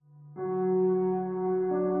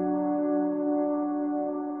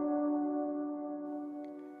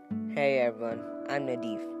Hey everyone, I'm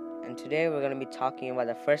Nadif, and today we're going to be talking about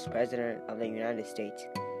the first president of the United States,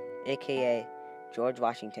 aka George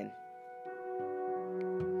Washington.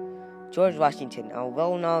 George Washington, a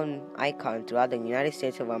well-known icon throughout the United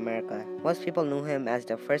States of America. Most people knew him as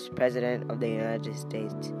the first president of the United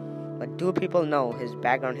States, but do people know his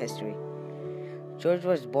background history? George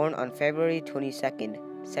was born on February 22nd,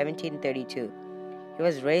 1732. He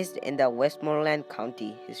was raised in the Westmoreland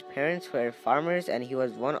County. His parents were farmers and he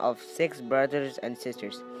was one of 6 brothers and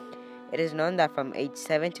sisters. It is known that from age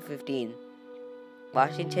 7 to 15,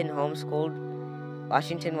 Washington was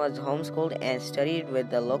homeschooled and studied with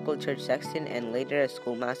the local church sexton and later a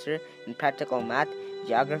schoolmaster in practical math,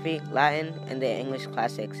 geography, Latin, and the English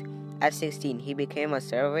classics. At 16, he became a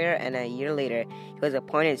surveyor, and a year later, he was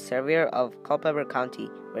appointed surveyor of Culpeper County,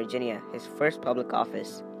 Virginia, his first public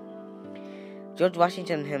office. George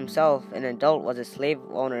Washington himself, an adult, was a slave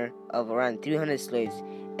owner of around 300 slaves,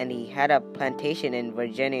 and he had a plantation in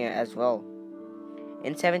Virginia as well.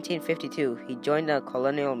 In 1752, he joined the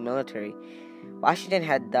colonial military. Washington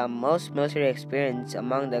had the most military experience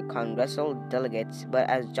among the congressional delegates, but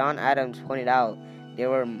as John Adams pointed out, there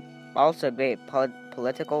were also great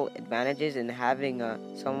political advantages in having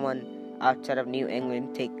someone outside of New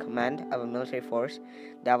England take command of a military force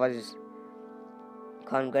that was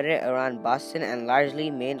congregated around Boston and largely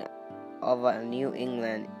made of New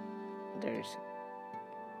Englanders.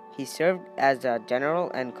 He served as a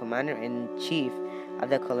general and commander-in-chief of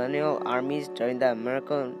the colonial armies during the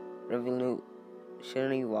American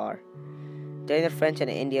Revolutionary War. During the French and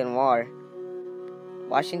Indian War,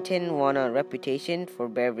 Washington won a reputation for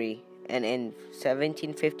bravery, and in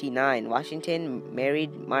 1759, Washington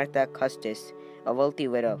married Martha Custis, a wealthy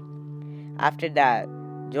widow. After that,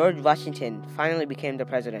 George Washington finally became the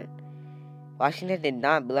president. Washington did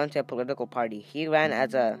not belong to a political party. He ran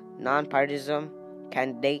as a nonpartisan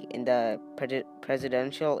candidate in the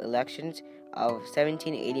presidential elections of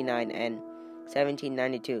 1789 and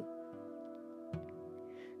 1792.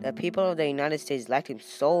 The people of the United States liked him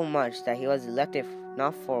so much that he was elected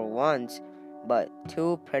not for once, but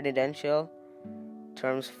 2 presidential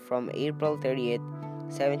terms from April 30th,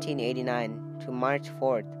 1789 to March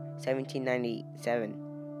 4th, 1797.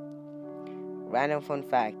 Random fun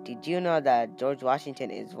fact: did you know that George Washington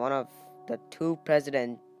is one of the 2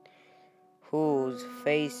 presidents whose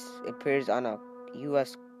face appears on a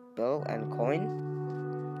U.S. bill and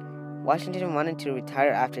coin? Washington wanted to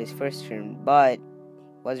retire after his first term, but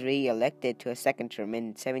was re-elected to a second term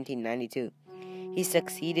in 1792. He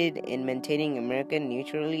succeeded in maintaining American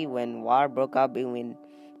neutrality when war broke out between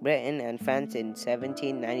Britain and France in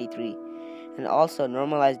 1793, and also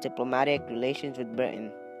normalized diplomatic relations with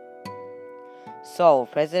Britain. So,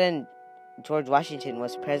 President George Washington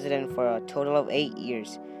was president for a total of 8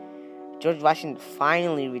 years. George Washington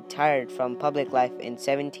finally retired from public life in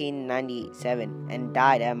 1797 and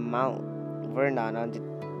died at Mount Vernon on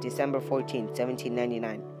December 14,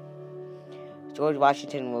 1799. George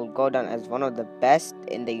Washington will go down as one of the best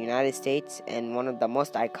in the United States and one of the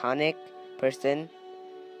most iconic person